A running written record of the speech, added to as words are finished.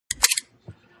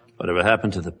Whatever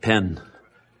happened to the pen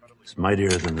is mightier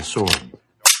than the sword.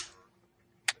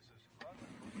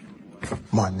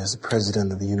 Martin, as the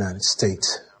President of the United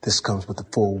States, this comes with the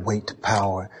full weight,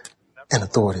 power, and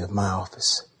authority of my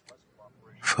office.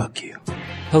 Fuck you.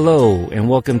 Hello, and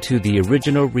welcome to the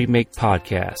Original Remake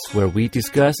Podcast, where we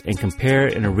discuss and compare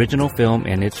an original film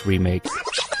and its remake.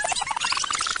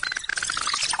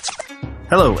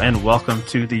 Hello, and welcome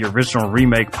to the Original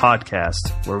Remake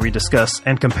Podcast, where we discuss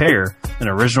and compare an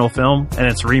original film and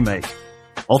its remake.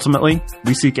 Ultimately,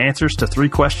 we seek answers to 3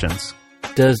 questions.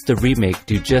 Does the remake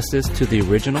do justice to the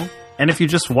original? And if you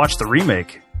just watch the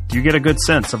remake, do you get a good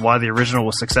sense of why the original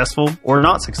was successful or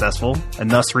not successful,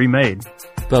 and thus remade?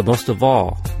 But most of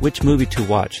all, which movie to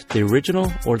watch, the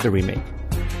original or the remake?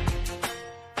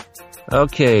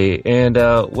 Okay, and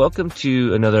welcome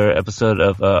to another episode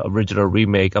of Original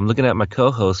Remake. I'm looking at my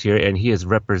co-host here, and he is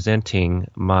representing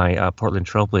my Portland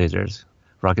Trailblazers,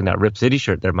 rocking that Rip City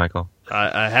shirt there, Michael.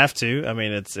 I have to. I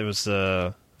mean, it was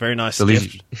a very nice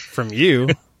gift from you,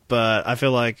 but I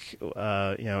feel like,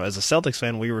 as a Celtics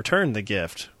fan, we returned the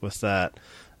gift with that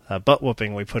butt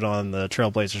whooping we put on the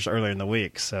Trailblazers earlier in the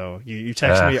week. So you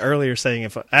texted me earlier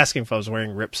asking if I was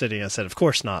wearing Rip City. I said, of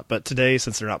course not. But today,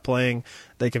 since they're not playing,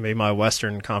 they can be my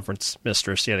Western Conference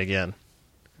mistress yet again.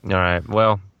 All right.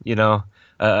 Well, again,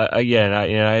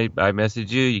 I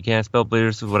messaged you. You can't spell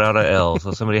Blazers without an L,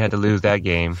 so somebody had to lose that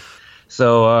game.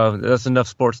 So that's enough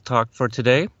sports talk for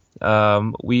today.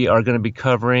 We are going to be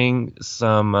covering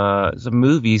some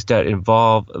movies that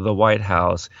involve the White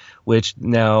House, which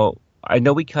now I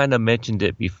know we kind of mentioned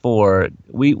it before.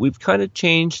 We've kind of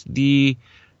changed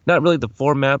not really the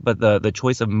format, but the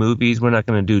choice of movies. We're not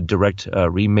going to do direct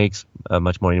remakes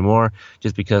much more anymore,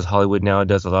 just because Hollywood now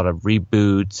does a lot of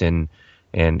reboots and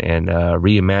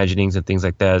reimaginings and things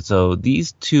like that. So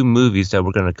these 2 movies that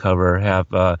we're going to cover have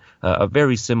a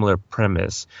very similar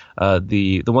premise.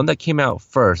 The one that came out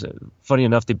first, funny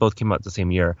enough, they both came out the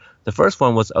same year. The first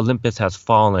one was Olympus Has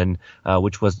Fallen,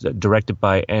 which was directed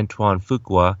by Antoine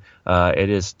Fuqua.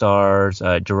 It stars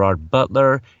Gerard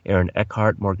Butler, Aaron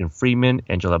Eckhart, Morgan Freeman,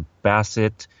 Angela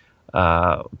Bassett,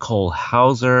 Cole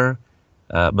Hauser,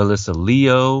 Melissa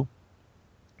Leo,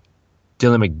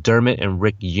 Dylan McDermott, and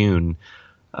Rick Yoon.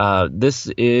 This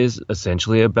is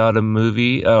essentially about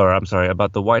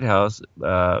about the White House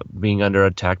being under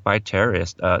attack by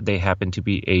terrorists. They happen to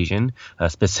be Asian,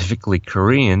 specifically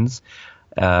Koreans.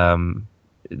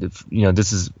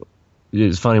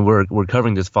 It's funny, we're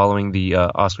covering this following the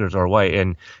Oscars Are White,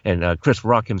 and Chris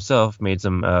Rock himself made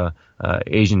some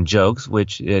Asian jokes,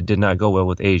 which did not go well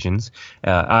with Asians.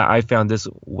 I found this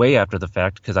way after the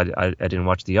fact because I didn't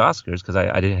watch the Oscars because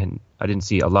I didn't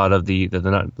see a lot of the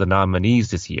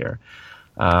nominees this year.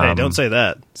 Hey, don't say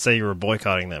that. Say you were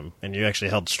boycotting them, and you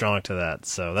actually held strong to that.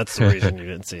 So that's the reason you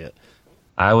didn't see it.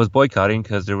 I was boycotting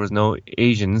because there was no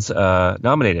Asians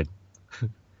nominated.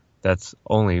 That's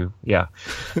only, yeah.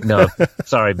 No,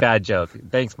 sorry, bad joke.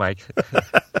 Thanks, Mike.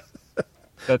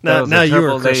 Now you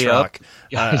are Chris Rock.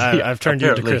 I've turned you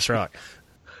into Chris Rock.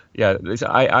 Yeah,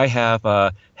 I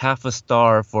have half a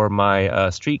star for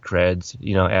my street creds,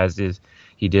 as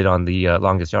he did on the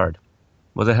Longest Yard.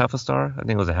 Was it half a star? I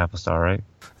think it was a half a star, right?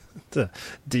 The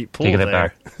deep pool Taking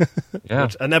there. It back. Yeah.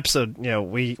 An episode,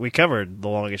 we covered The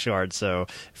Longest Yard, so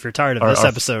if you're tired of this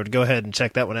episode, go ahead and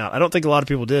check that one out. I don't think a lot of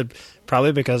people did,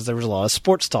 probably because there was a lot of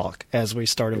sports talk, as we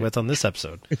started with on this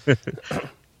episode.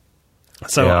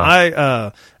 So yeah.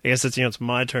 I guess it's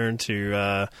my turn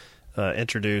to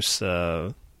introduce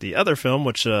the other film,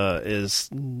 which is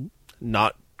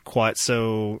not quite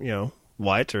so,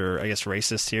 white or I guess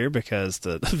racist here, because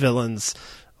the villains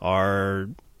are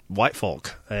white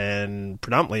folk and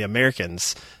predominantly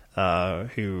Americans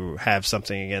who have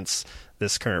something against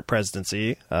this current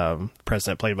presidency.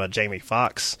 President played by Jamie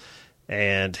Foxx,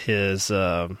 and his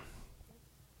I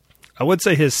would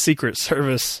say his Secret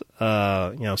Service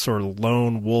sort of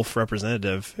lone wolf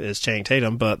representative is Channing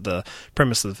Tatum, but the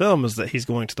premise of the film is that he's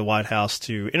going to the White House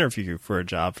to interview for a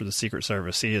job for the Secret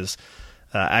Service. He is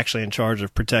actually in charge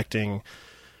of protecting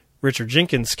Richard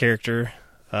Jenkins' character,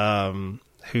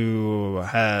 who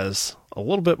has a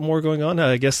little bit more going on,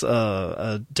 I guess,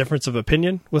 a difference of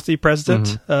opinion with the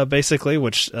president, basically,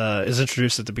 which is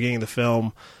introduced at the beginning of the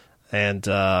film. And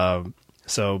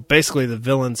so basically the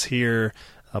villains here,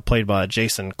 played by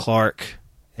Jason Clarke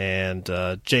and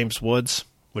James Woods,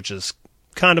 which is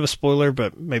kind of a spoiler,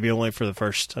 but maybe only for the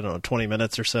first, 20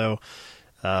 minutes or so,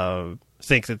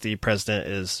 think that the president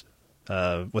is,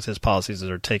 with his policies,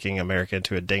 that are taking America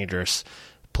into a dangerous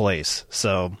place.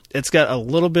 So it's got a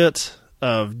little bit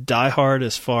of Die Hard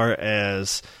as far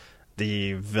as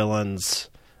the villains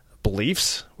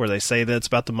beliefs where they say that it's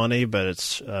about the money, but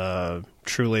it's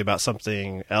truly about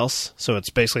something else. So it's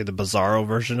basically the Bizarro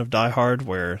version of Die Hard,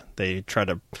 where they try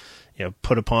to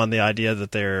put upon the idea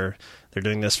that they're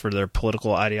doing this for their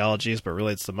political ideologies, but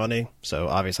really it's the money. So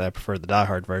obviously I prefer the Die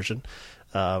Hard version.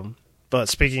 But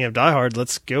speaking of Die Hard,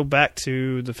 let's go back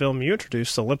to the film you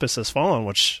introduced, Olympus Has Fallen,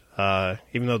 which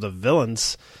even though the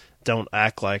villains don't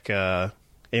act like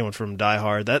anyone from Die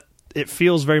Hard, that it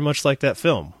feels very much like that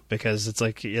film, because it's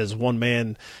like he is one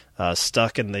man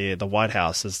stuck in the White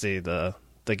House as the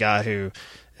guy who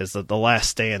is the last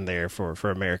stand there for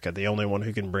America, the only one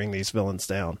who can bring these villains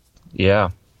down. Yeah.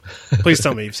 Please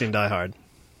tell me you've seen Die Hard.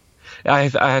 I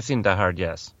have seen Die Hard,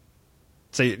 yes.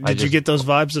 So did you get those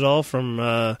vibes at all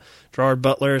from Gerard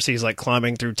Butler as he's like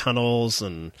climbing through tunnels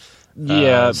and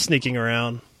sneaking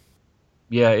around?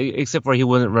 Yeah, except for he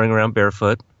wasn't running around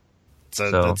barefoot. So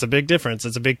that's a big difference.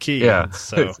 It's a big key. Yeah,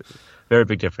 so very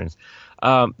big difference.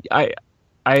 That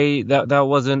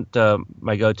wasn't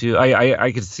my go-to.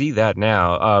 I could see that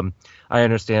now. I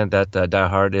understand that Die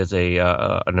Hard is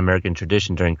an American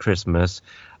tradition during Christmas.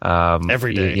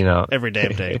 Every day, every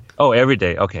damn day. Oh, every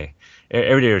day. Okay,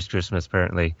 every day is Christmas.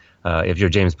 Apparently, if you're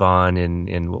James Bond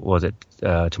in what was it,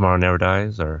 Tomorrow Never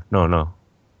Dies, or no,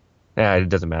 yeah, it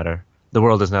doesn't matter. The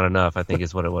World Is Not Enough, I think,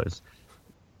 is what it was.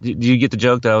 Do you get the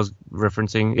joke that I was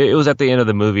referencing? It was at the end of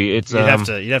the movie. It's you'd have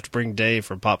to bring Dave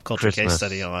from Pop Culture Christmas. Case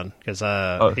Study on, because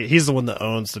he's the one that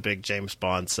owns the big James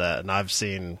Bond set, and I've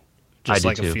seen just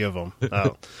like a few of them.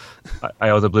 Oh. I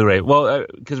own the Blu-ray. Well,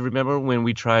 because remember when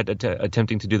we tried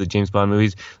attempting to do the James Bond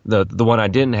movies, the one I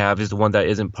didn't have is the one that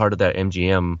isn't part of that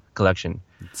MGM collection.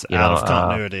 It's out of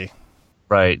continuity.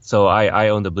 Right. So I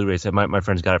own the Blu-ray set. My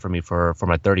friends got it for me for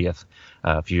my 30th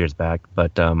a few years back.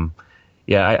 But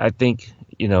I think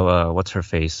what's her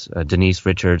face? Denise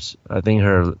Richards. I think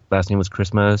her last name was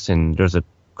Christmas, and there's a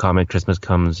comic Christmas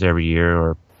Comes Every Year,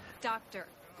 or Dr.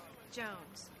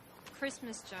 Jones.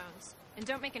 Christmas Jones. And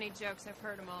don't make any jokes, I've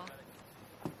heard them all.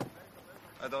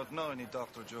 I don't know any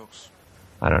doctor jokes.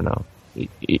 I don't know.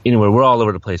 Anyway, we're all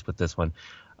over the place with this one.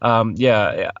 I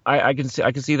can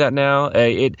see that now.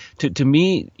 To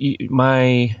me,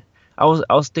 I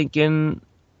was thinking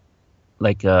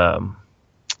like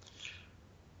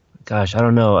gosh, I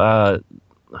don't know. I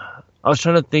was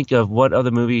trying to think of what other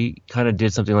movie kind of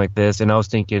did something like this, and I was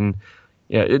thinking,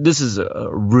 this is a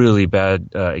really bad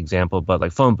example, but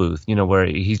like Phone Booth, where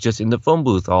he's just in the phone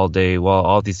booth all day while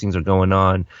all these things are going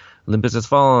on. Olympus Has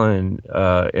Fallen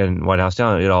and White House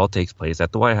Down, it all takes place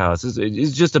at the White House.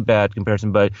 It's just a bad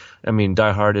comparison, but I mean,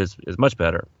 Die Hard is much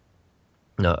better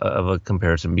of a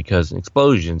comparison, because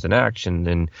explosions and action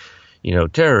and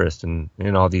terrorists and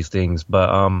all these things. But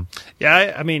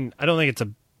I mean, I don't think it's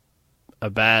a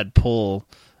bad pull.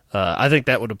 I think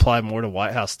that would apply more to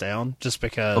White House Down, just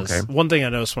because one thing I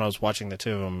noticed when I was watching the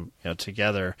two of them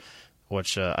together,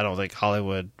 which I don't think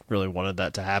Hollywood really wanted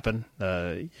that to happen.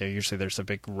 Usually there's a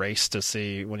big race to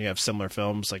see when you have similar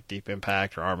films like Deep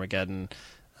Impact or Armageddon.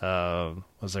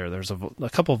 There's a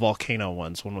couple of volcano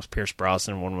ones, one with Pierce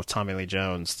Brosnan, one with Tommy Lee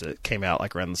Jones, that came out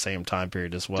like around the same time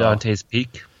period as well. Dante's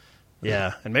Peak.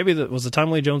 Yeah, and maybe was the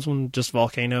Tommy Lee Jones one just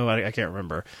Volcano? I can't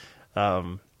remember.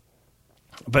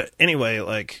 But anyway,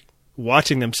 like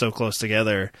watching them so close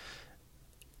together,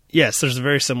 yes, there's a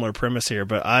very similar premise here,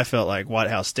 but I felt like White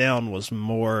House Down was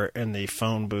more in the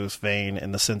phone booth vein,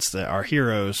 in the sense that our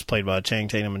heroes, played by Channing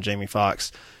Tatum and Jamie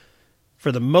Foxx,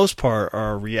 for the most part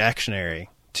are reactionary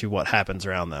to what happens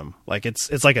around them. Like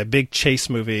it's like a big chase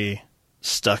movie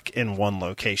stuck in one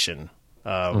location.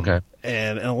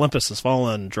 And Olympus Has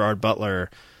Fallen, Gerard Butler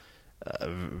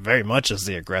very much is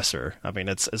the aggressor. I mean,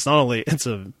 it's not only it's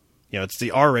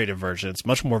the R-rated version. It's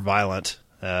much more violent.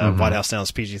 White House Down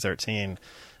is PG-13,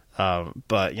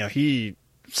 but he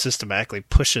systematically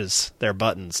pushes their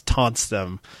buttons, taunts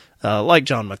them, like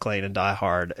John McClane in Die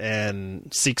Hard,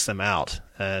 and seeks them out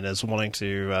and is wanting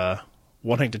to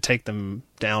take them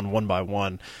down one by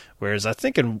one. Whereas I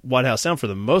think in White House Down, for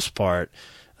the most part,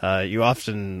 you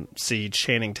often see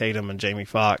Channing Tatum and Jamie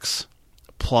Foxx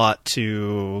plot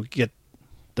to get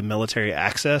the military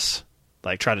access,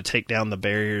 like try to take down the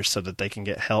barriers so that they can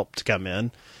get help to come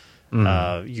in.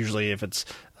 Usually if it's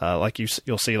like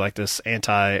you'll see like this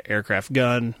anti-aircraft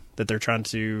gun that they're trying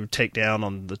to take down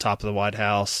on the top of the White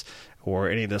House, or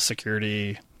any of the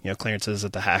security clearances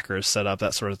that the hackers set up,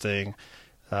 that sort of thing.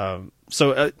 This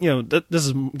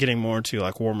is getting more into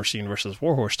like War Machine versus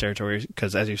Warhorse territory,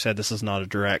 because as you said, this is not a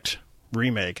direct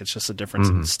remake. It's just a difference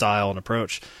in style and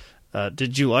approach.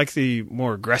 Did you like the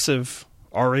more aggressive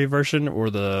R-rated version, or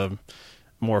the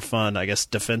more fun, I guess,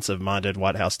 defensive-minded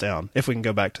White House Down? If we can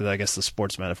go back to, I guess, the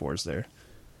sports metaphors there.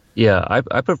 Yeah,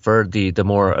 I prefer the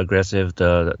more aggressive,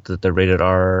 the rated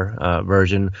R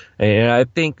version, and I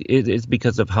think it's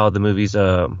because of how the movies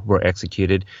were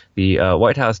executed. The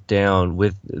White House Down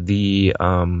with the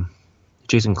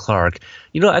Jason Clarke.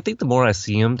 I think the more I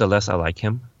see him, the less I like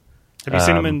him. Have you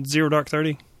seen him in Zero Dark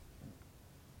 30?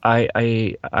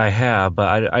 I have,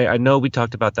 but I know we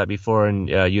talked about that before, and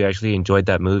you actually enjoyed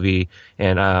that movie,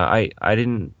 and I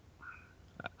didn't.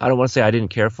 I don't want to say I didn't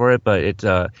care for it, but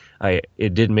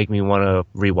it did make me want to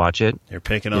rewatch it. You're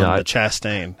picking on the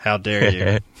Chastain. How dare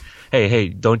you? Hey,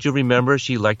 don't you remember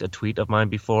she liked a tweet of mine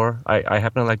before? I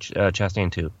happen to like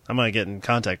Chastain too. I'm going to get in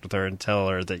contact with her and tell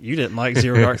her that you didn't like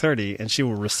Zero Dark 30, and she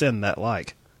will rescind that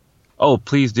like. Oh,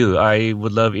 please do. I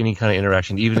would love any kind of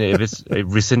interaction, even if it's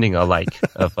rescinding a like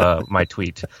of my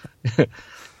tweet.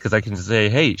 Because I can say,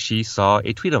 hey, she saw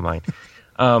a tweet of mine.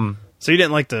 So you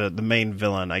didn't like the main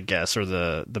villain, I guess, or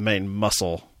the main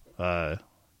muscle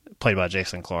played by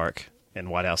Jason Clarke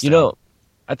in White House Down?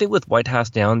 I think with White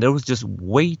House Down, there was just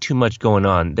way too much going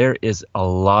on. There is a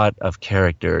lot of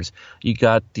characters. You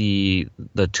got the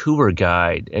tour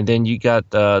guide, and then you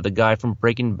got the guy from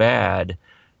Breaking Bad.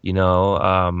 You know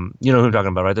who I'm talking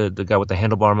about, right? The guy with the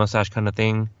handlebar mustache kind of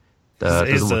thing.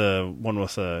 He's the one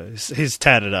with he's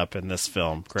tatted up in this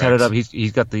film. Correct? Tatted up.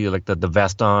 He's got the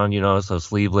vest on, so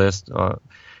sleeveless. Because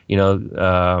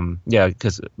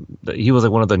he was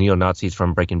like one of the neo-Nazis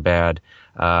from Breaking Bad.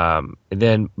 And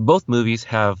then both movies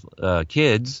have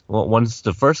kids. Well, one's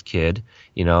the first kid,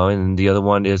 and the other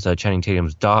one is Channing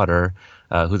Tatum's daughter,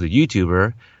 who's a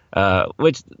YouTuber.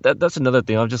 Which that's another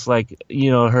thing. I'm just like,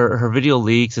 her video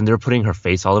leaks and they're putting her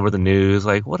face all over the news.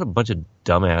 Like, what a bunch of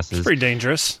dumbasses. It's pretty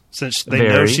dangerous since they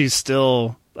know she's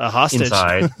still a hostage.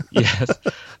 Inside, yes.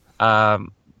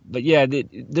 But yeah,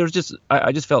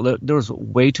 I just felt that there was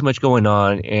way too much going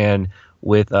on, and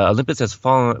with Olympus Has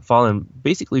Fallen,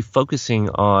 basically focusing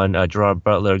on Gerard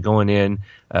Butler going in,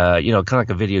 kind of like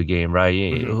a video game, right?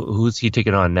 Mm-hmm. Who's he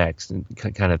taking on next,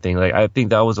 kind of thing. Like, I think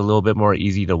that was a little bit more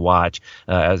easy to watch,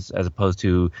 as opposed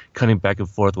to cutting back and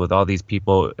forth with all these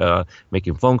people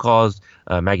making phone calls.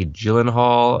 Maggie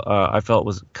Gyllenhaal, I felt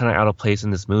was kind of out of place in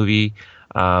this movie.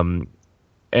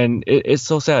 And it's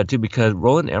so sad, too, because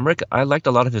Roland Emmerich, I liked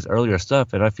a lot of his earlier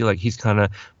stuff, and I feel like he's kind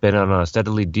of been on a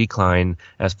steadily decline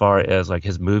as far as, like,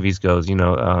 his movies goes,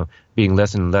 being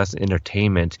less and less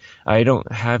entertainment. I don't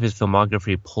have his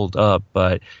filmography pulled up,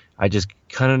 but I just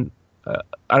kind of,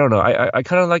 I don't know, I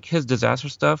kind of like his disaster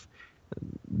stuff.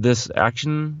 This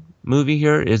action movie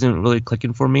here isn't really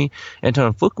clicking for me.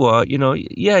 Anton Fuqua,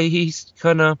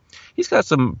 he's got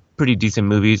some pretty decent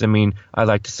movies. I mean, I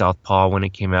liked Southpaw when it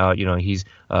came out. He's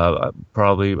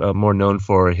probably more known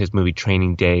for his movie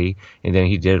Training Day, and then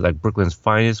he did like Brooklyn's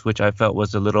Finest, which I felt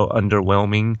was a little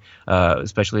underwhelming,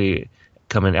 especially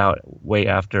coming out way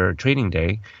after Training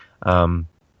Day. But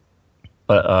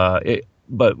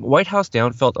White House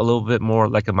Down felt a little bit more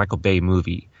like a Michael Bay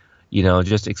movie.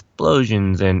 Just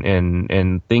explosions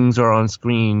and things are on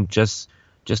screen just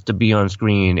to be on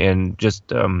screen, and just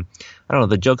I don't know,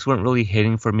 the jokes weren't really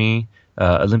hitting for me.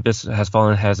 Olympus Has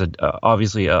Fallen has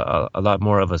obviously a lot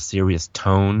more of a serious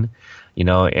tone,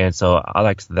 and so I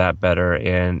liked that better,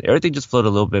 and everything just flowed a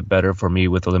little bit better for me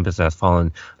with Olympus Has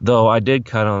Fallen. Though I did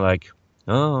kind of like,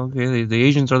 oh, okay, the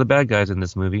Asians are the bad guys in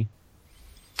this movie.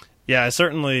 Yeah, I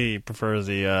certainly prefer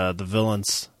the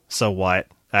villains so white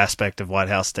aspect of White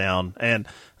House Down, and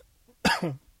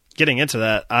getting into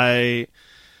that,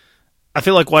 I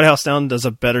feel like White House Down does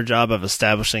a better job of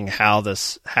establishing how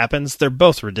this happens. They're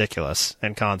both ridiculous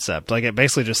in concept. Like, it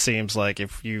basically just seems like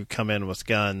if you come in with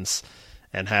guns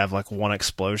and have like one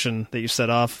explosion that you set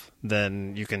off,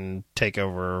 then you can take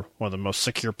over one of the most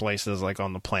secure places like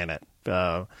on the planet.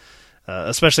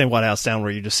 Especially in White House Down,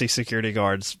 where you just see security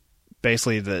guards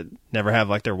basically that never have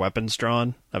like their weapons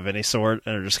drawn of any sort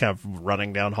and are just kind of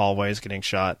running down hallways getting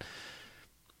shot.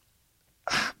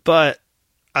 But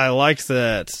I liked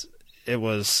that it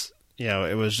was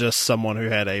just someone who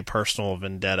had a personal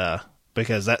vendetta,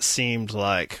 because that seemed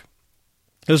like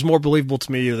it was more believable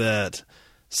to me that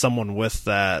someone with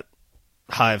that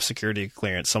high of security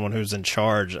clearance, someone who's in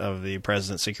charge of the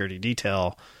president's security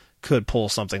detail, could pull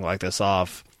something like this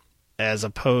off, as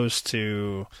opposed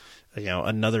to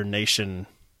another nation.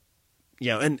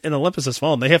 In Olympus Has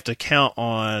Fallen, they have to count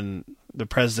on the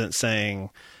president saying,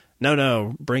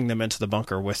 no, bring them into the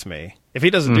bunker with me. If he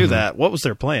doesn't do that, what was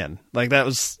their plan? Like, that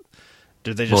was,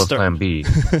 did they just start plan B?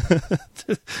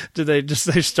 Did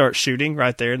they start shooting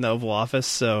right there in the Oval Office?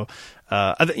 So,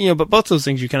 but both those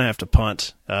things you kind of have to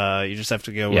punt. You just have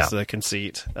to go with the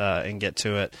conceit and get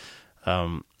to it.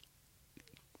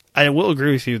 I will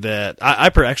agree with you that I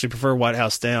actually prefer White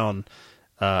House Down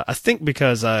I think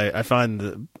because I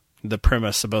find the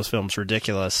premise of both films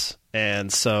ridiculous,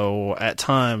 and so at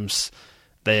times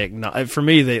for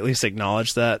me they at least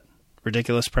acknowledge that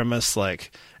ridiculous premise.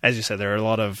 Like, as you said, there are a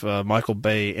lot of Michael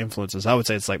Bay influences. I would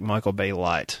say it's like Michael Bay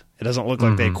light. It doesn't look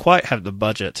like they quite have the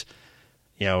budget,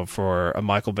 for a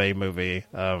Michael Bay movie.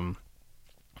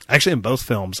 Actually, in both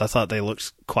films, I thought they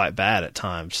looked quite bad at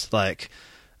times. Like,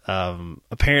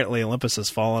 apparently Olympus Has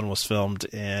Fallen was filmed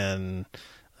in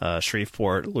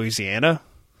Shreveport, Louisiana.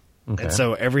 Okay. And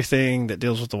so everything that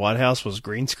deals with the White House was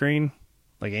green screen,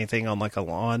 like anything on like a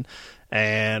lawn.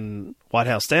 And White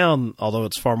House Down, although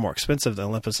it's far more expensive than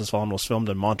Olympus Has Fallen, was filmed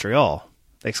in Montreal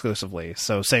exclusively.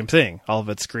 So same thing, all of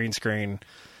it's green screen.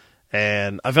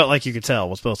 And I felt like you could tell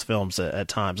with both films at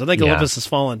times. I think Olympus Has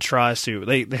Fallen tries to,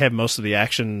 they have most of the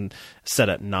action set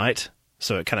at night,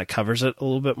 so it kind of covers it a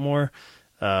little bit more.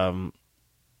 And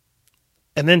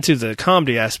then to the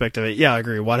comedy aspect of it, yeah, I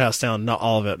agree. White House Down, not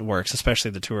all of it works,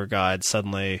 especially the tour guide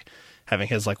suddenly having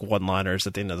his like one-liners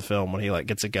at the end of the film when he like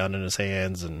gets a gun in his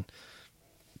hands, and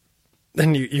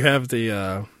then you have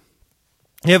the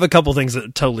you have a couple things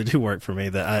that totally do work for me.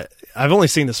 That I've only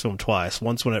seen this film twice.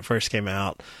 Once when it first came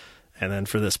out, and then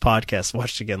for this podcast,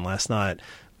 watched it again last night.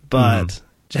 But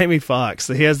Jamie Foxx,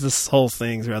 he has this whole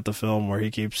thing throughout the film where he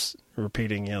keeps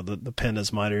repeating, the pen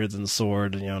is mightier than the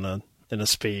sword, and in a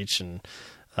speech, and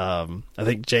I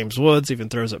think James Woods even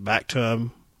throws it back to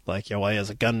him, like, while he has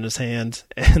a gun in his hand.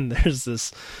 And there's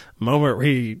this moment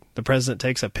where the president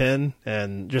takes a pen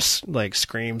and just like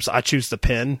screams, "I choose the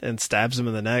pen," and stabs him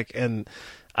in the neck. And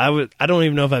I don't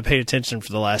even know if I paid attention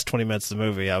for the last 20 minutes of the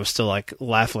movie. I was still like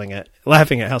laughing at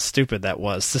how stupid that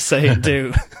was to say and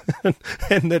do.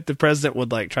 And that the president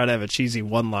would like try to have a cheesy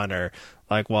one-liner,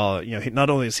 like, while, not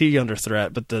only is he under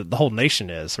threat, but the whole nation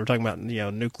is. We're talking about,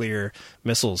 nuclear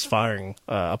missiles firing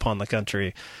upon the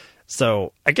country.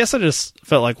 So I guess I just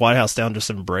felt like White House Down just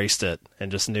embraced it and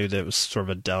just knew that it was sort of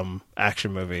a dumb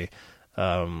action movie.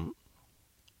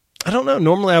 I don't know.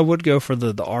 Normally I would go for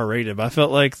the R-rated, but I felt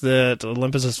like that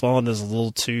Olympus Has Fallen is a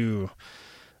little too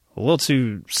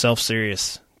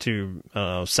self-serious, too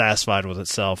satisfied with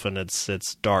itself and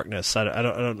its darkness. I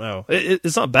don't know.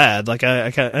 It's not bad. Like, I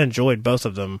enjoyed both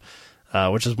of them,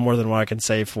 which is more than what I can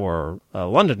say for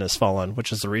London Has Fallen,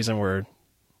 which is the reason we're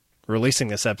releasing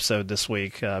this episode this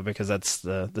week, because that's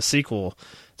the sequel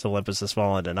to Olympus Has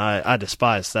Fallen, and I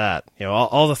despise that.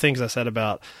 All the things I said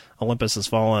about Olympus Has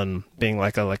Fallen being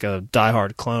like a Die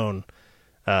Hard clone,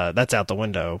 that's out the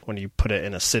window when you put it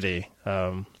in a city.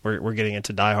 We're getting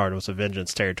into Die Hard with a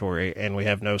Vengeance territory, and we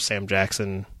have no Sam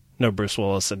Jackson, no Bruce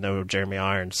Willis, and no Jeremy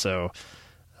Irons. So,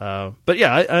 but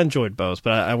yeah, I enjoyed both,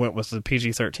 but I went with the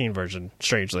PG-13 version,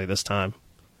 strangely, this time.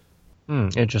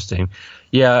 Interesting.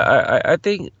 Yeah, I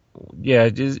think. Yeah,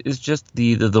 it's just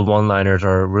the one-liners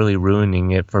are really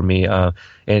ruining it for me.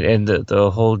 And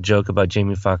the whole joke about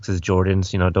Jamie Foxx's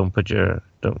Jordans,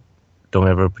 don't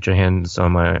ever put your hands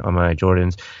on my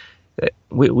Jordans.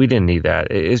 We didn't need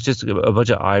that. It's just a bunch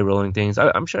of eye-rolling things.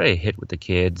 I'm sure I hit with the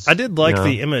kids. I did like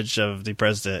the image of the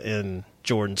president in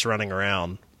Jordans running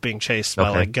around, being chased by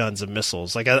like guns and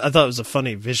missiles. Like, I thought it was a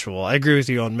funny visual. I agree with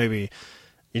you on maybe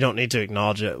you don't need to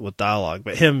acknowledge it with dialogue,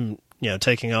 but him,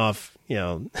 taking off,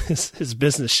 his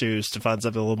business shoes to find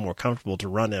something a little more comfortable to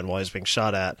run in while he's being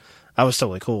shot at, I was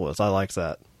totally cool with. I liked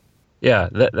that. Yeah,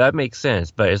 that makes sense,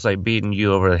 but it's like beating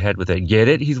you over the head with it. Get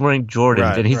it? He's wearing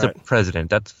Jordans, and he's the president.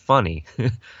 That's funny.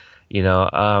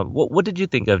 What did you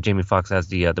think of Jamie Foxx as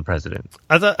the president?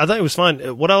 I thought it was fine.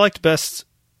 What I liked best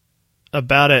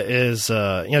about it is,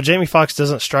 Jamie Foxx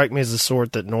doesn't strike me as the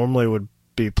sort that normally would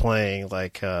be playing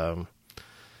like,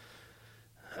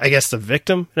 I guess, the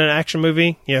victim in an action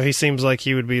movie. He seems like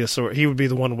he would be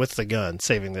the one with the gun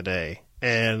saving the day.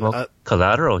 And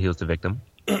Collateral, he was the victim.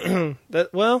 In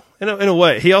a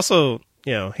way, he also,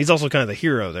 he's also kind of the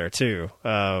hero there too.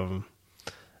 But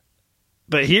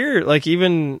here, like,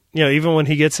 even when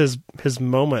he gets his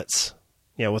moments,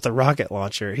 with the rocket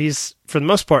launcher, he's for the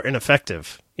most part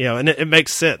ineffective. And it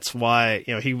makes sense why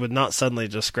he would not suddenly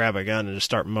just grab a gun and just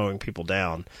start mowing people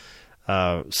down.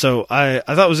 So I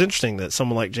thought it was interesting that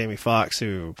someone like Jamie Foxx,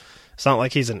 who it's not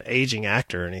like he's an aging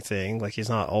actor or anything, like he's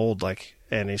not old,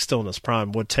 and he's still in his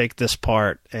prime, would take this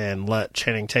part and let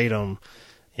Channing Tatum,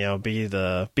 be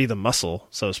the muscle,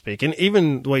 so to speak. And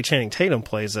even the way Channing Tatum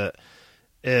plays it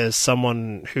is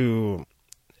someone who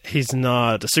he's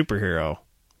not a superhero.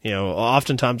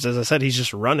 Oftentimes, as I said, he's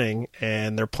just running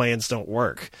and their plans don't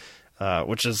work.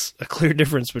 Which is a clear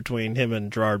difference between him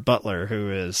and Gerard Butler,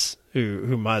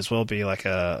 who might as well be like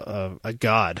a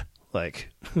god, like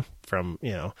from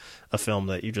a film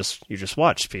that you just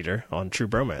watched, Peter, on True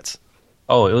Bromance.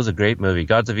 Oh, it was a great movie,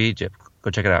 Gods of Egypt.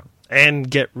 Go check it out. And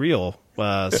Get Real.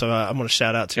 So I'm going to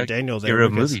shout out to Daniel there. Get Real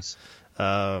movies.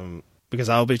 Because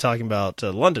I'll be talking about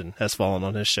London Has Fallen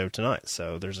on his show tonight.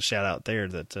 So there's a shout out there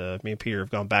that me and Peter have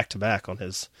gone back to back on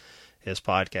his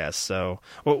podcast. So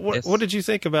what did you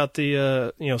think about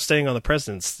the staying on the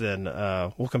presidents? Then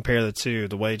we'll compare the two,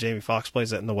 the way Jamie Foxx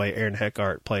plays it and the way Aaron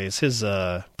Eckhart plays his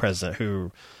president,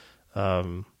 who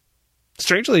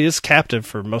strangely is captive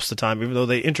for most of the time, even though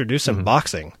they introduce him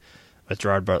boxing with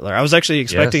Gerard Butler. I was actually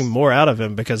expecting more out of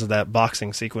him because of that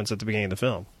boxing sequence at the beginning of the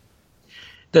film.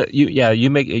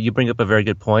 You bring up a very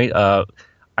good point.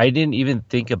 I didn't even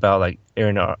think about like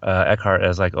Aaron Eckhart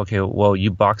as like, okay, well,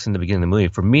 you box in the beginning of the movie.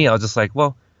 For me, I was just like,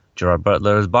 well, Gerard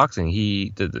Butler is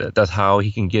boxing. That's how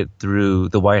he can get through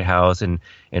the White House and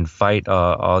fight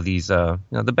all these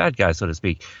the bad guys, so to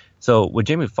speak. So with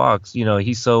Jamie Foxx,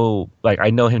 he's so like,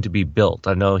 I know him to be built.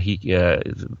 I know he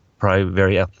is probably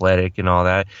very athletic and all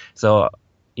that. So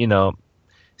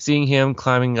seeing him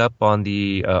climbing up on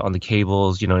the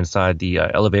cables, inside the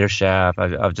elevator shaft,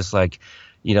 I've just like,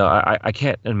 I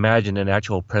can't imagine an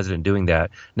actual president doing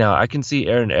that. Now I can see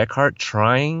Aaron Eckhart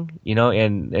trying,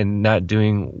 and not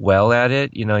doing well at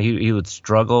it. He would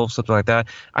struggle, something like that.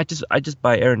 I just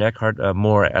buy Aaron Eckhart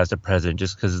more as a president,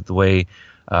 just because of the way,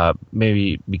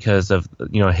 maybe because of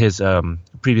his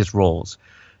previous roles.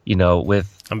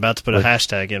 With I'm about to put a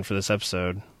hashtag in for this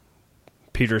episode.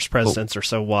 Peter's presidents are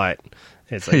so white.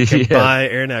 It's like, you can buy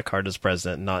Aaron Eckhart as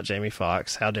president, not Jamie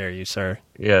Foxx. How dare you, sir?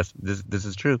 This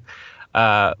is true.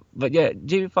 But yeah,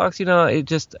 Jamie Foxx, it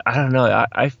just, I don't know.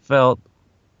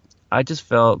 I just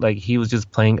felt like he was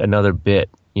just playing another bit,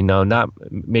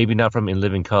 maybe not from In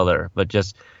Living Color, but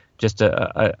just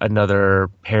another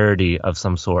parody of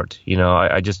some sort.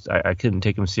 I couldn't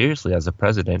take him seriously as a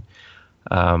president.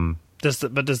 Does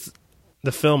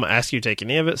the film ask you to take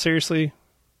any of it seriously?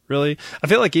 Really? I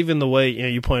feel like even the way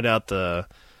you pointed out the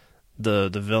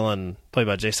villain played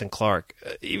by Jason Clarke,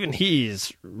 even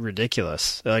he's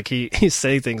ridiculous. Like he's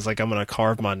saying things like, "I'm going to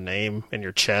carve my name in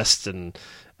your chest," and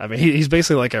I mean he's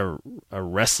basically like a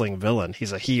wrestling villain.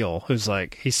 He's a heel who's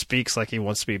like, he speaks like he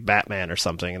wants to be Batman or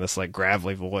something in this like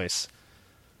gravelly voice.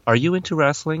 Are you into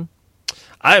wrestling?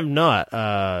 I am not.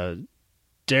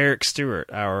 Derek Stewart,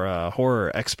 our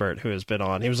horror expert who has been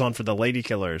on, he was on for the Lady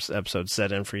Killers episode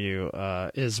set in for you,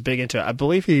 is big into it. I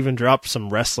believe he even dropped some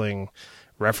wrestling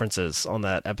references on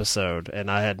that episode,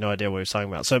 and I had no idea what he was talking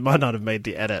about. So it might not have made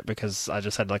the edit because I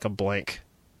just had like a blank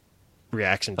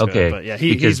reaction to it. But yeah,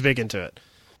 he's big into it.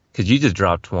 Because you just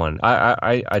dropped one.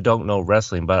 I don't know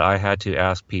wrestling, but I had to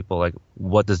ask people, like,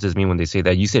 what does this mean when they say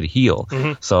that? You said heel.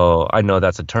 So I know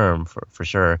that's a term for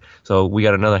sure. So we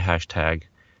got another hashtag.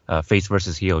 Face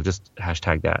versus heel, just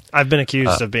hashtag that. I've been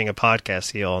accused of being a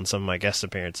podcast heel on some of my guest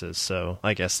appearances, so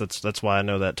I guess that's why I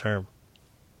know that term.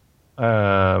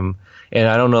 And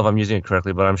I don't know if I'm using it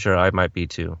correctly, but I'm sure I might be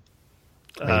too.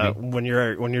 When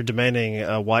you're demanding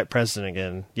a white president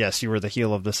again, yes, you were the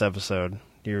heel of this episode.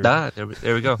 There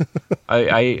we go.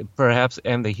 I perhaps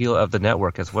am the heel of the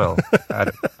network as well. I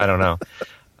don't know.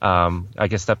 I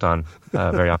get stepped on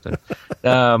very often.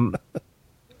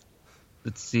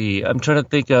 Let's see. I'm trying to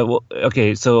think.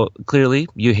 Okay, so clearly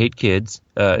you hate kids,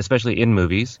 especially in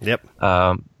movies. Yep.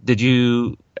 Did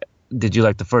you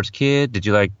like the first kid? Did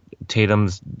you like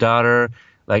Tatum's daughter?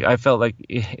 Like, I felt like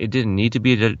it didn't need to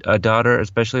be a daughter,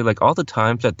 especially like all the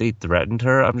times that they threatened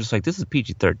her. I'm just like, this is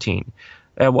PG-13.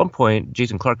 At one point,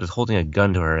 Jason Clarke was holding a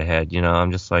gun to her head.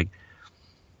 I'm just like,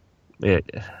 they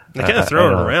kind of throw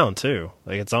it around too.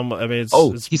 Like it's almost. I mean, it's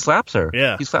he slaps her.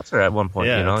 Yeah, he slaps her at one point.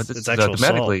 Yeah, it's actual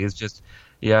thematically, assault. It's just,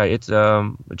 it's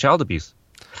child abuse.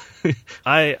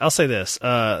 I'll say this.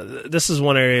 This is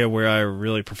one area where I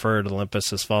really preferred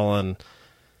Olympus Has Fallen.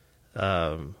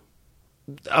 They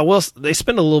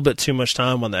spend a little bit too much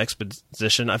time on the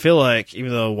exposition. I feel like even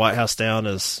though White House Down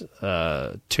is 2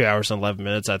 hours and 11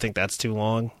 minutes, I think that's too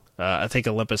long. I think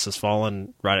Olympus Has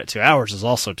Fallen right at 2 hours is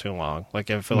also too long.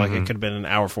 Like I feel like it could have been an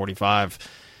hour 45.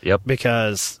 Yep.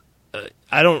 Because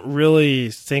I don't really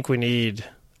think we need.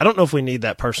 I don't know if we need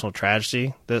that personal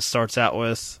tragedy that it starts out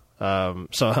with.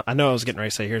 So I know I was getting ready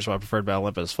to say here's what I preferred about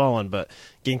Olympus Has Fallen, but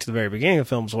getting to the very beginning of the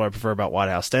film is what I prefer about White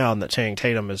House Down. That Channing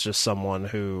Tatum is just someone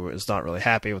who is not really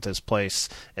happy with his place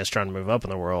and is trying to move up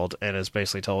in the world, and is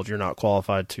basically told you're not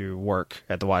qualified to work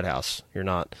at the White House. You're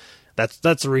not.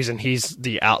 That's the reason he's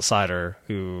the outsider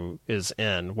who is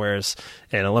in. Whereas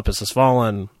in Olympus Has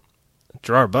Fallen,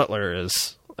 Gerard Butler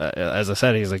is, as I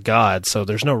said, he's a god. So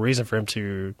there's no reason for him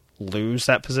to lose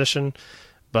that position.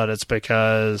 But it's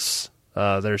because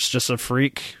there's just a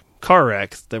freak car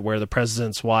wreck where the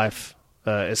president's wife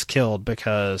is killed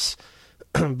because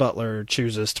Butler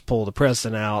chooses to pull the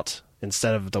president out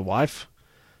instead of the wife.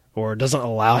 or doesn't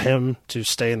allow him to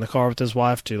stay in the car with his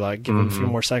wife to like give him a few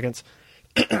more seconds.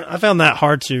 I found that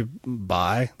hard to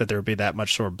buy, that there would be that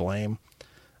much sort of blame.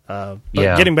 But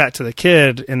getting back to the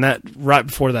kid, in that right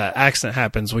before that accident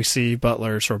happens, we see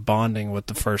Butler sort of bonding with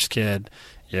the first kid,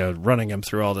 running him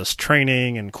through all this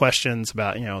training and questions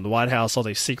about, the White House, all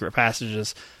these secret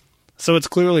passages. So it's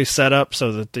clearly set up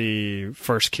so that the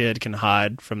first kid can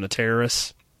hide from the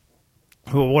terrorists.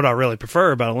 What I really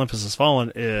prefer about Olympus Has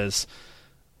Fallen is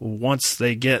once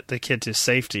they get the kid to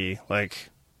safety, like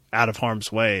out of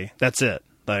harm's way, that's it.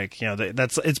 Like,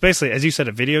 it's basically, as you said,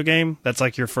 a video game. That's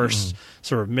like your first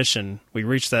sort of mission. We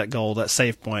reach that goal, that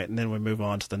save point, and then we move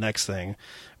on to the next thing.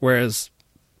 Whereas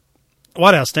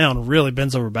White House Down really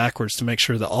bends over backwards to make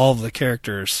sure that all of the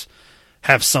characters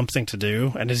have something to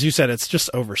do. And as you said, it's just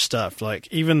overstuffed. Like,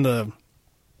 even the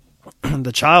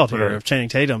child here of Channing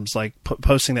Tatum's like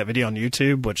posting that video on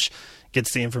YouTube, which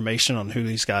gets the information on who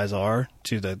these guys are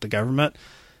to the government.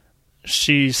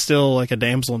 She's still like a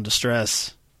damsel in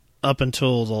distress up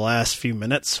until the last few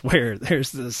minutes, where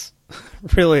there's this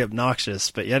really obnoxious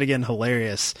but yet again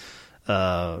hilarious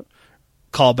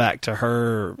callback to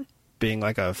her being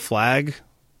like a flag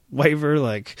waver,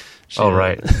 like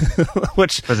right,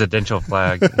 which presidential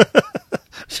flag.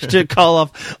 She did call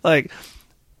off, like,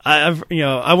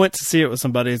 I went to see it with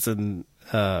some buddies, and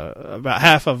about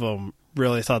half of them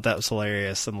really thought that was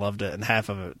hilarious and loved it, and half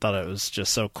of it thought it was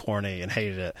just so corny and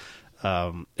hated it.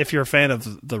 If you're a fan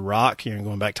of The Rock,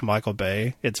 going back to Michael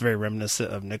Bay, it's very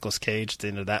reminiscent of Nicolas Cage at the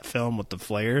end of that film with the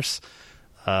flares.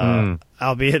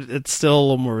 Albeit it's still a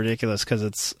little more ridiculous because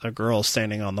it's a girl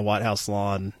standing on the White House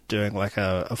lawn doing like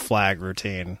a flag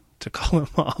routine to call him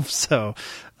off. So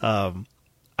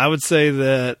I would say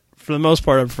that for the most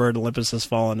part I preferred Olympus Has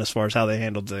Fallen as far as how they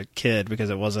handled the kid,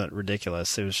 because it wasn't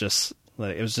ridiculous. It was just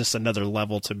another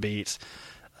level to beat.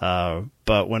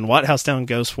 But when White House Down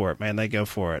goes for it, man, they go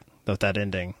for it. With that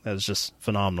ending, that was just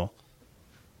phenomenal.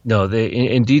 No,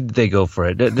 they go for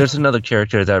it. There's another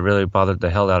character that really bothered the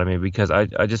hell out of me, because I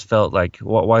just felt like,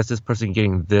 why is this person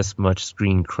getting this much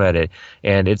screen credit?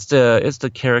 And it's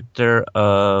the character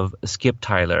of Skip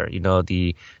Tyler,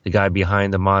 the guy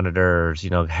behind the monitors,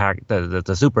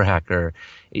 the super hacker.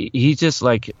 He just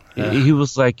he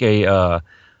was like a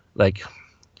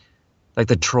like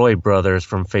the Troy brothers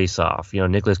from Face Off,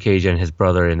 Nicolas Cage and his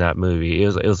brother in that movie. It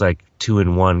was like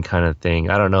 2-in-1 kind of thing.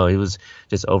 I don't know. It was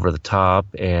just over the top.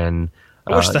 And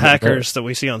I wish the hackers that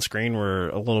we see on screen were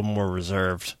a little more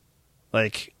reserved.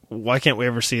 Like, why can't we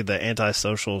ever see the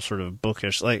antisocial sort of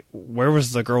bookish? Like, where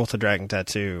was the girl with the dragon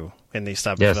tattoo in these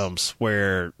type of films,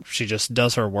 where she just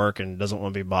does her work and doesn't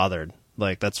want to be bothered?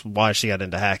 Like, that's why she got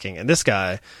into hacking. And this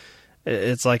guy,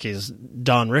 it's like he's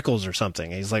Don Rickles or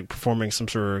something. He's like performing some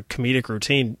sort of comedic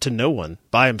routine to no one,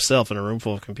 by himself in a room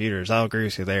full of computers. I'll agree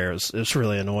with you there. It's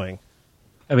really annoying.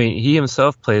 I mean, he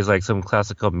himself plays like some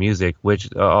classical music,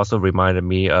 which also reminded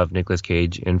me of Nicolas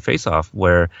Cage in Face Off,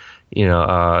 where, in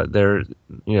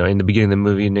the beginning of the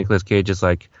movie, Nicolas Cage is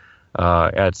like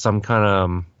at some kind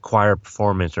of choir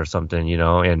performance or something,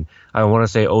 and I want to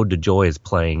say Ode to Joy is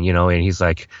playing, and he's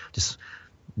like just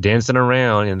dancing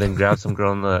around and then grab some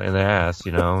girl in the ass,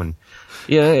 and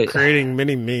creating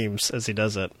many memes as he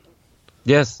does it.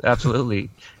 Yes,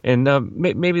 absolutely. And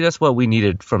maybe that's what we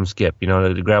needed from Skip,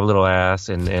 to grab a little ass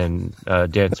and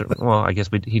dance. Well, I guess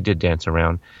he did dance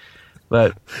around,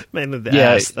 but mainly the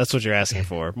ass. That's what you're asking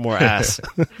for, more ass.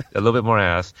 A little bit more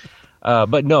ass.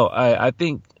 But no, I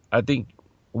think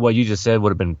what you just said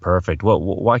would have been perfect.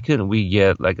 Why couldn't we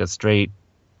get like a straight,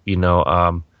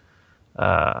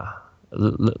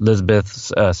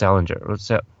 Lisbeth Salinger.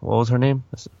 What was her name?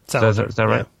 Salinger. Is that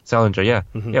right? Yeah. Salinger, yeah.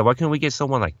 Mm-hmm. Yeah, why can't we get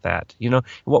someone like that?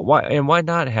 Why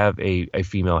not have a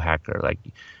female hacker? Like,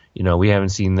 we haven't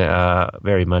seen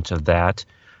very much of that.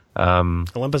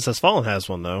 Olympus Has Fallen has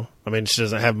one, though. I mean, she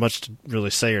doesn't have much to really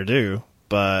say or do,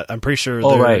 but I'm pretty sure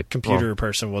the computer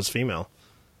person was female.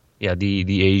 Yeah,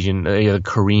 the Asian, the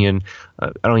Korean. I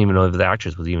don't even know if the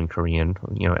actress was even Korean.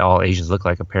 All Asians look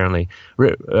like, apparently.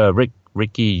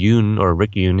 Ricky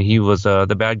Yoon, he was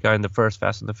the bad guy in the first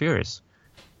Fast and the Furious.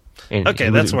 And okay,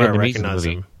 that's where I recognize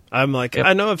him. I'm like, yep.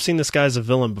 I know I've seen this guy as a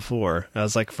villain before. I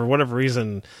was like, for whatever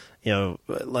reason,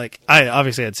 like I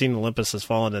obviously had seen Olympus Has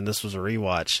Fallen, and this was a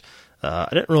rewatch. I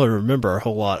didn't really remember a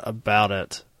whole lot about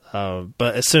it.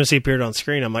 But as soon as he appeared on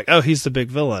screen, I'm like, oh, he's the big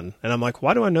villain. And I'm like,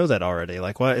 why do I know that already?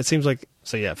 Like, why? It seems like,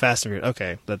 so yeah, Fast and Furious.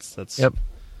 Okay, that's.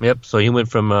 Yep. So he went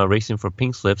from racing for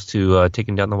pink slips to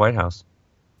taking down the White House.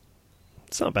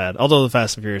 It's not bad. Although the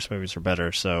Fast and Furious movies are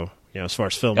better, so as far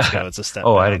as films go, it's a step.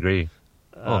 Oh, down. I'd agree.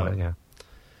 Yeah.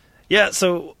 Yeah.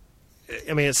 So,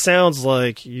 I mean, it sounds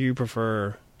like you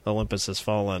prefer Olympus Has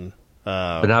Fallen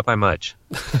but not by much.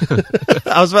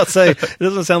 I was about to say, it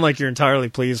doesn't sound like you're entirely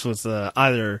pleased with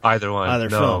either one,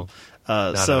 film.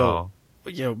 Not so, at all.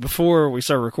 Before we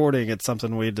start recording, it's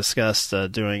something we discussed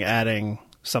adding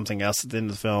something else at the end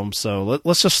of the film. So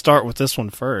let's just start with this one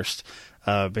first,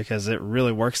 because it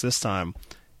really works this time.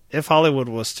 If Hollywood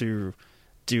was to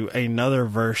do another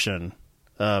version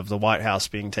of the White House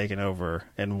being taken over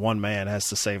and one man has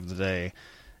to save the day,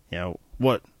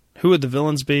 who would the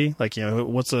villains be? Like,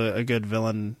 what's a good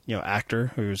villain,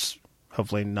 actor who's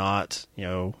hopefully not,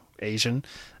 Asian?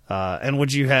 And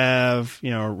would you have,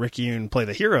 Rick Yune play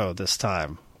the hero this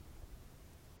time?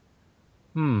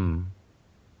 So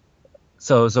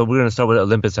we're going to start with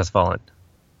Olympus Has Fallen.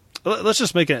 Let's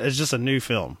just make it's just a new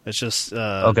film. It's just,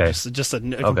 okay. Just a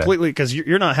completely, because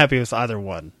you're not happy with either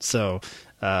one. So,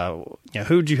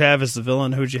 who'd you have as the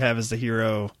villain? Who'd you have as the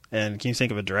hero? And can you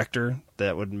think of a director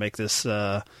that would make this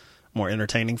more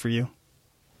entertaining for you?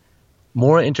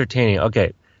 More entertaining.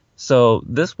 Okay. So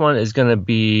this one is going to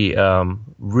be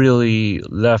really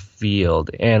left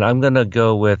field, and I'm going to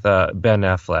go with Ben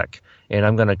Affleck, and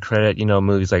I'm going to credit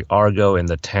movies like Argo and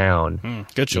The Town.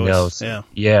 Good choice.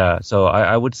 Yeah. So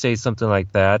I would say something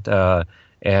like that,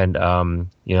 and Ben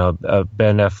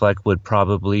Affleck would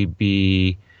probably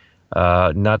be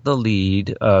not the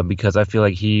lead because I feel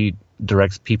like he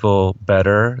directs people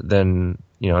better than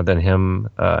him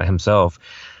himself.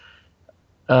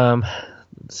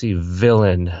 Let's see,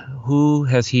 villain. Who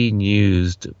has he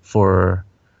used for?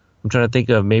 I'm trying to think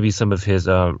of maybe some of his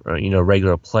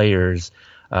regular players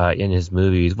in his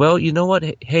movies. Well, you know what?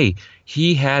 Hey,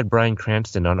 he had Bryan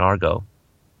Cranston on Argo.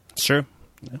 Sure.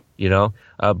 Yeah.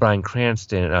 Bryan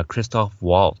Cranston, Christoph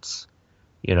Waltz.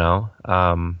 Let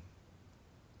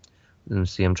me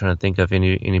see. I'm trying to think of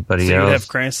anybody else. So you'd have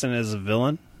Cranston as a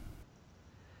villain?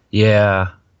 Yeah.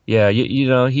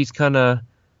 He's kind of.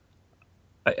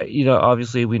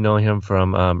 Obviously we know him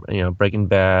from Breaking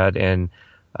Bad, and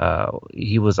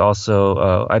he was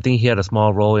also I think he had a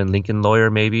small role in Lincoln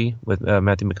Lawyer, maybe with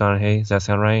Matthew McConaughey. Does that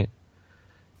sound right?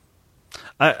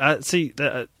 I see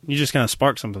that you just kind of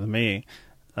sparked something to me.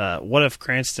 What if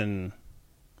Cranston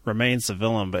remains the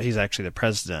villain, but he's actually the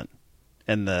president,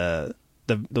 and the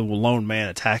lone man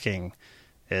attacking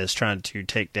is trying to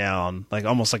take down, like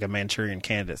almost like a Manchurian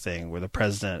Candidate thing, where the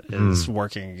president is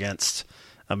working against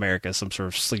America, some sort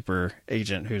of sleeper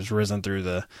agent who's risen through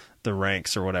the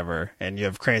ranks or whatever, and you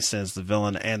have Cranston as the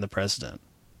villain and the president.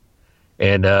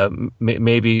 And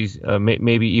maybe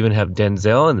even have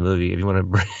Denzel in the movie if you want to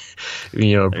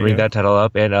bring that title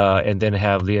up, and then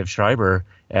have Liev Schreiber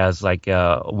as like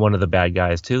one of the bad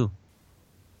guys too.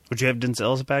 Would you have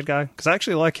Denzel as a bad guy? Because I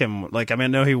actually like him. I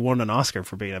know he won an Oscar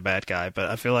for being a bad guy, but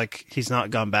I feel like he's not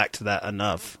gone back to that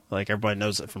enough. Like, everybody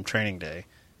knows it from Training Day.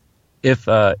 If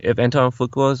Anton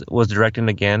Fuqua was directing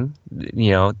again,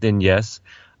 then yes.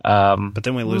 But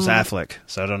then we lose Affleck,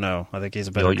 so I don't know. I think he's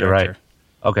a better director. You're right.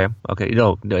 Okay.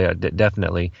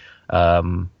 Definitely.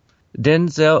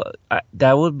 Denzel,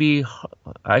 that would be.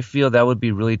 I feel that would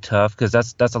be really tough because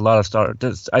that's a lot of star.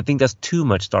 I think that's too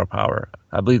much star power.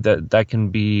 I believe that can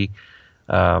be,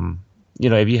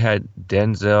 if you had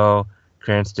Denzel,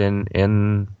 Cranston,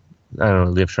 and I don't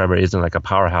know, Liev Schreiber isn't like a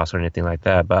powerhouse or anything like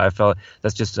that, but I felt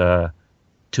that's just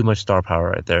too much star power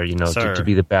right there, to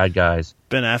be the bad guys.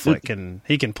 Ben Affleck can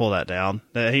pull that down.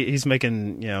 He's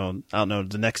making, I don't know,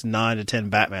 the next 9 to 10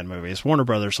 Batman movies. Warner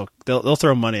Brothers they'll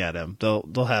throw money at him.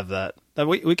 They'll have that.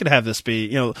 We could have this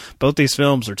be, both these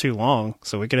films are too long,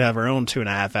 so we could have our own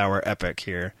 2.5 hour epic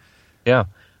here. Yeah.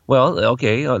 Well,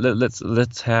 okay.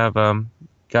 Let's have got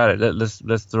it.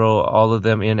 Let's throw all of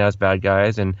them in as bad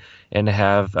guys and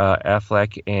have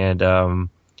Affleck and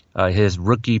his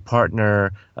rookie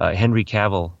partner Henry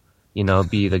Cavill,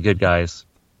 be the good guys.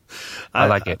 I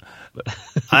like it.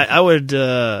 I would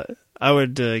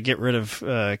get rid of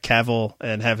Cavill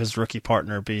and have his rookie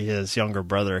partner be his younger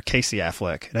brother Casey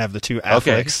Affleck, and have the two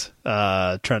Afflecks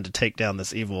trying to take down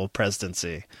this evil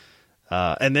presidency.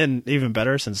 And then even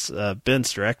better, since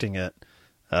Ben's directing it,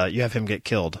 you have him get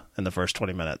killed in the first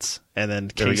 20 minutes, and then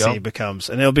Casey becomes,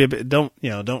 and it'll be a bit,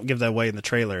 don't give that away in the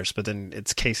trailers, but then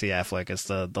it's Casey Affleck as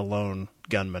the lone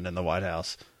gunman in the White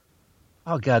House.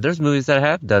 Oh God, there's movies that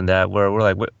have done that where we're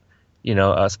like,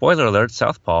 spoiler alert,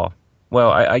 Southpaw.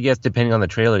 Well, I guess depending on the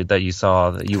trailer that you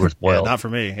saw, that you were spoiled. Yeah, not for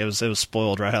me. It was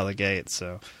spoiled right out of the gate.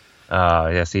 So.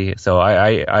 Yeah. See, so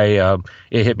I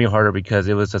it hit me harder because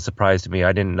it was a surprise to me.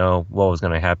 I didn't know what was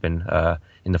going to happen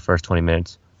in the first 20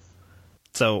 minutes.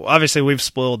 So obviously we've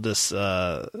spoiled this,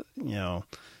 this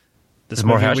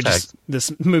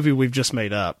movie we've just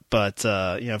made up. But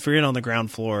if you're in on the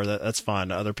ground floor, that's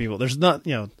fine. Other people, there's not,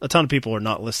 a ton of people are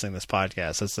not listening to this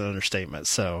podcast. That's an understatement.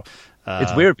 So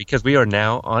It's weird because we are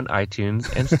now on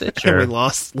iTunes and Stitcher. We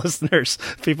lost listeners.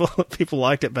 People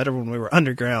liked it better when we were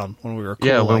underground, when we were cool,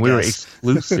 yeah, when we were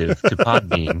exclusive to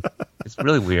Podbean. It's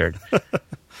really weird.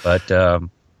 But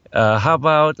how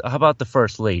about the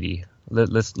First Lady?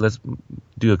 Let's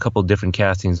do a couple different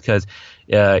castings because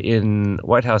in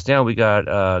White House Down we got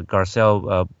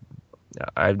Garcelle.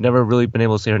 I've never really been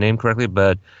able to say her name correctly,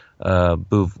 but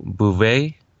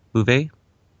Bouvet.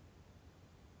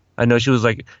 I know she was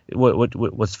like.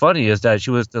 What's funny is that she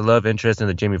was the love interest in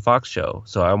the Jamie Foxx show.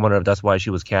 So I wonder if that's why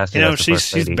she was cast.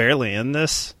 She's barely in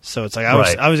this, so it's like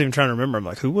I was even trying to remember. I'm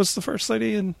like, who was the First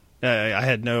Lady? And I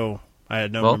had no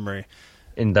memory.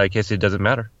 In that case, it doesn't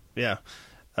matter. Yeah,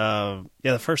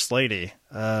 the First Lady.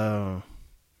 I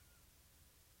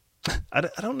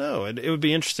don't know. It would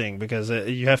be interesting because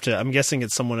you have to. I'm guessing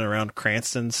it's someone around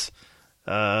Cranston's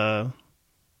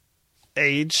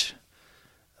age.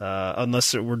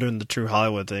 Unless we're doing the true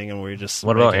Hollywood thing and we just...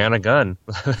 What about Anna Gunn?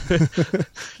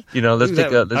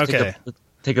 Let's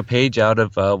take a page out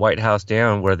of White House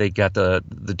Down where they got the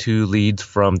two leads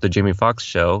from the Jamie Foxx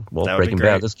show. Well, Breaking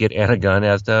Bad. Let's get Anna Gunn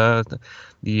as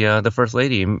the First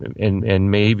Lady,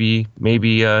 and maybe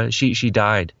she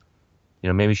died.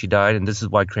 Maybe she died, and this is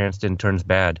why Cranston turns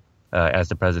bad as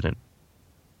the president.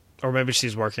 Or maybe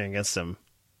she's working against him.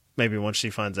 Maybe once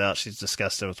she finds out, she's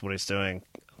disgusted with what he's doing.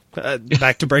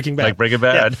 Back to Breaking Bad. Like Breaking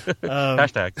Bad. Yeah.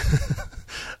 Hashtag.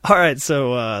 All right,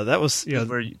 so that was...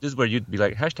 This is where you'd be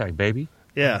like, hashtag, baby.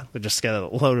 Yeah, we just got to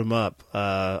load them up.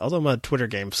 Although my Twitter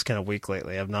game's kind of weak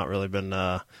lately. I've not really been...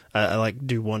 I like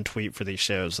do one tweet for these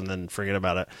shows and then forget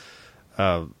about it.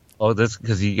 That's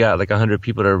because you got like 100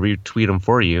 people to retweet them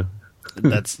for you.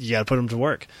 You got to put them to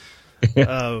work.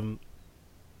 All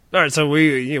right, so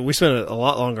we spent a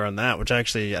lot longer on that, which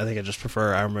actually I think I just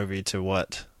prefer our movie to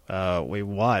what... we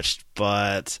watched,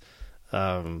 but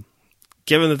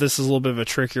given that this is a little bit of a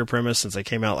trickier premise since they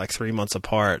came out like 3 months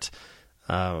apart,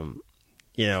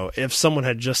 if someone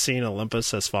had just seen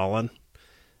Olympus Has Fallen,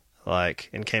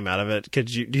 and came out of it,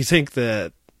 do you think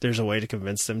that there's a way to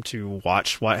convince them to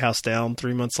watch White House Down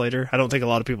 3 months later? I don't think a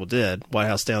lot of people did. White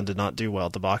House Down did not do well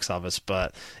at the box office,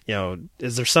 but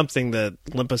is there something that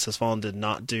Olympus Has Fallen did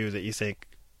not do that you think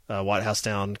White House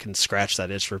Down can scratch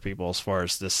that itch for people as far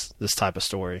as this type of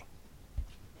story?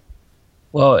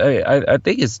 Well, I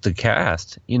think it's the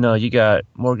cast. You got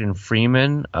Morgan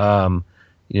Freeman. Let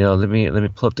me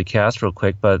pull up the cast real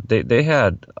quick. But they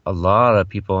had a lot of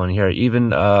people in here. Even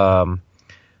veteran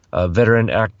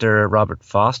actor Robert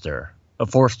Forster.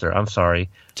 I'm sorry.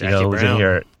 Jackie was Brown. In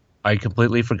here. I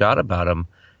completely forgot about him.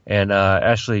 And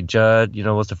Ashley Judd,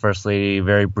 was the First Lady,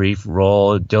 very brief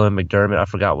role. Dylan McDermott, I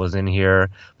forgot, was in here,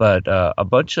 but a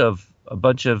bunch of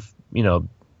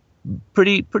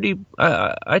pretty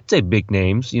I'd say big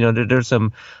names. There's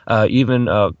some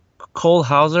even Cole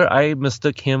Hauser. I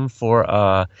mistook him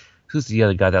for who's the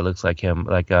other guy that looks like him,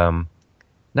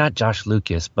 not Josh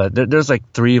Lucas, but there's like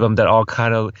three of them that all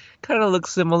kind of look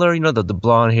similar. The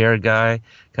blonde hair guy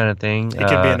kind of thing. It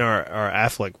could be in our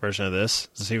Affleck version of this,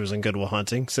 since he was in Good Will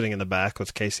Hunting, sitting in the back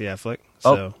with Casey Affleck.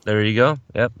 So. Oh, there you go.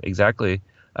 Yep, exactly.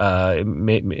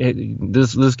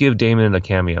 Let's give Damon a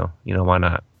cameo. Why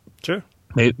not? Sure.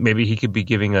 Maybe he could be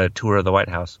giving a tour of the White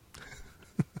House.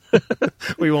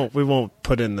 We won't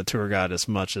put in the tour guide as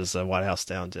much as White House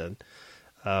Down did.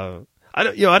 I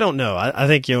don't know. I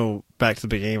think, back to the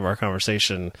beginning of our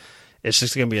conversation, it's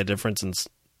just going to be a difference in,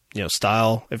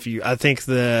 style. I think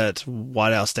that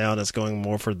White House Down is going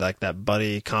more for like that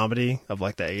buddy comedy of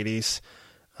like the 80s.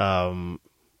 And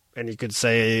you could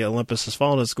say Olympus Has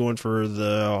Fallen is going for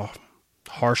the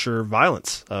harsher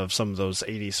violence of some of those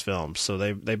 80s films. So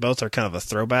they both are kind of a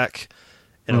throwback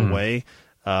in a way.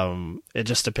 It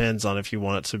just depends on if you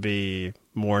want it to be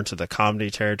more into the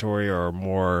comedy territory or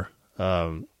more,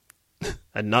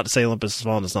 and not to say Olympus Has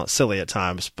Fallen is not silly at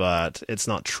times, but it's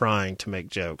not trying to make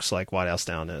jokes like White House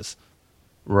Down is.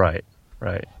 Right.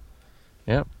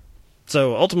 Yep.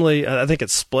 So ultimately, I think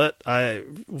it's split.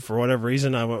 For whatever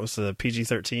reason, I went with the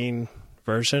PG-13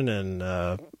 version,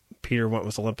 and Peter went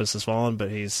with Olympus Has Fallen, but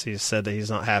he's said that he's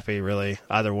not happy really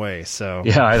either way. So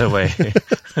yeah, either way.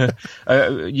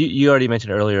 You already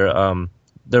mentioned earlier.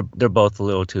 They're both a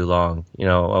little too long.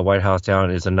 A White House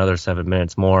Down is another 7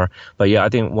 minutes more. But yeah, I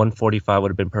think 145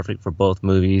 would have been perfect for both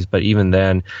movies. But even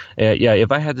then,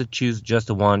 if I had to choose just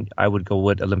the one, I would go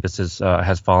with Olympus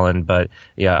Has Fallen. But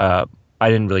yeah, I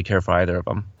didn't really care for either of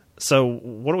them. So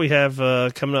what do we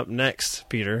have coming up next,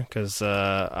 Peter? Because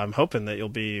I'm hoping that you'll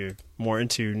be more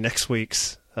into next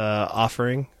week's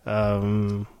offering.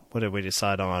 What did we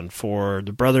decide on for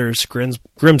the Brothers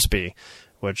Grimsby,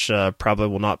 which probably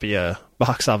will not be a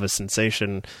box office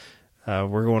sensation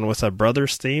We're going with a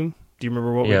Brothers theme. Do you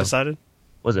remember what we decided?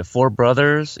 Was it Four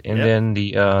Brothers, and then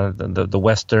the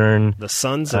Western, The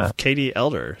Sons of Katie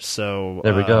Elder. So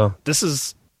there we go. This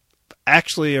is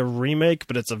actually a remake,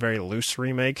 but it's a very loose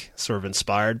remake, sort of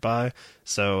inspired by.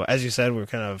 So as you said, we're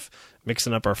kind of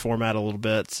mixing up our format a little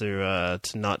bit to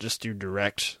not just do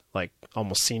direct, like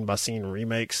almost scene by scene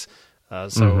remakes.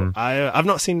 I've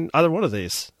not seen either one of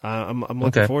these. I'm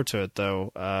looking forward to it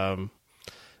though.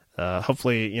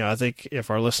 Hopefully, I think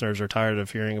if our listeners are tired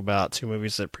of hearing about two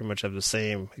movies that pretty much have the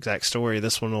same exact story,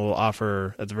 this one will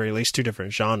offer at the very least two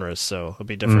different genres, so it'll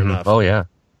be different enough. Oh yeah,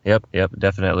 yep,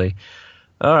 definitely.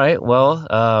 All right,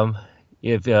 well,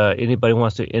 if anybody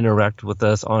wants to interact with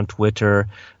us on Twitter,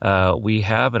 we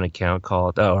have an account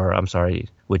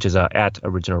which is at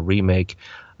Original Remake.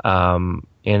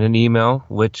 And an email,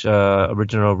 which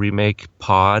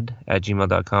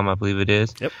originalremakepod@gmail.com, I believe it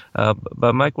is. Yep.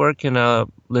 But Mike, where can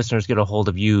listeners get a hold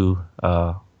of you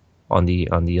on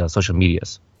the social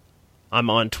medias?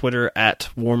 I'm on Twitter at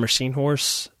War Machine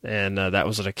Horse, and that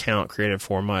was an account created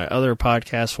for my other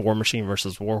podcast, War Machine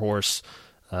versus Warhorse,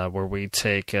 where we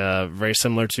take, very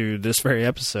similar to this very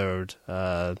episode,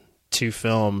 two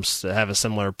films that have a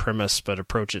similar premise but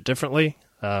approach it differently.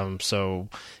 So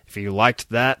if you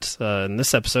liked that in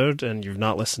this episode and you've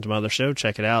not listened to my other show,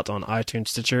 check it out on iTunes,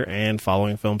 Stitcher, and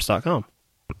followingfilms.com.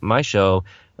 My show,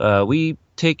 we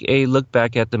take a look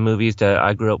back at the movies that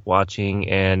I grew up watching,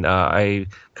 and I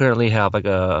currently have like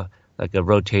a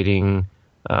rotating,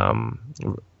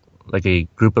 like a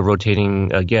group of rotating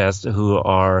guests who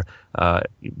are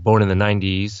born in the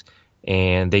 90s,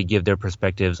 and they give their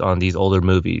perspectives on these older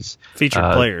movies.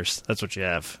 Featured players, that's what you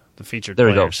have. The featured there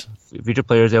players. We go. Featured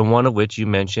players, and one of which you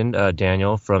mentioned,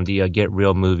 Daniel from the Get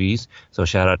Real movies. So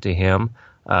shout out to him.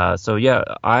 So yeah,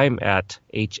 I'm at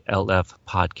HLF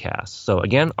Podcast. So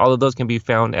again, all of those can be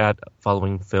found at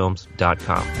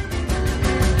followingfilms.com.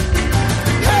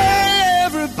 Hey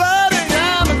everybody,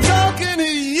 I'm talking to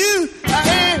you. I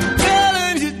ain't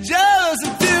telling you jealous,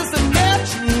 it feels the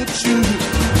natural truth.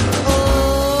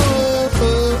 Oh,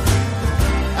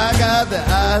 I got the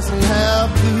eyes and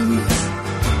half blues.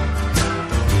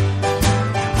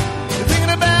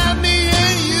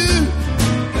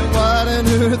 What on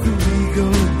earth are we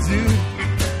gonna do?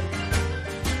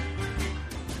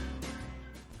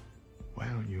 Why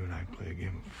don't you and I play a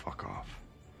game of fuck off?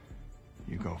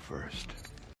 You go first.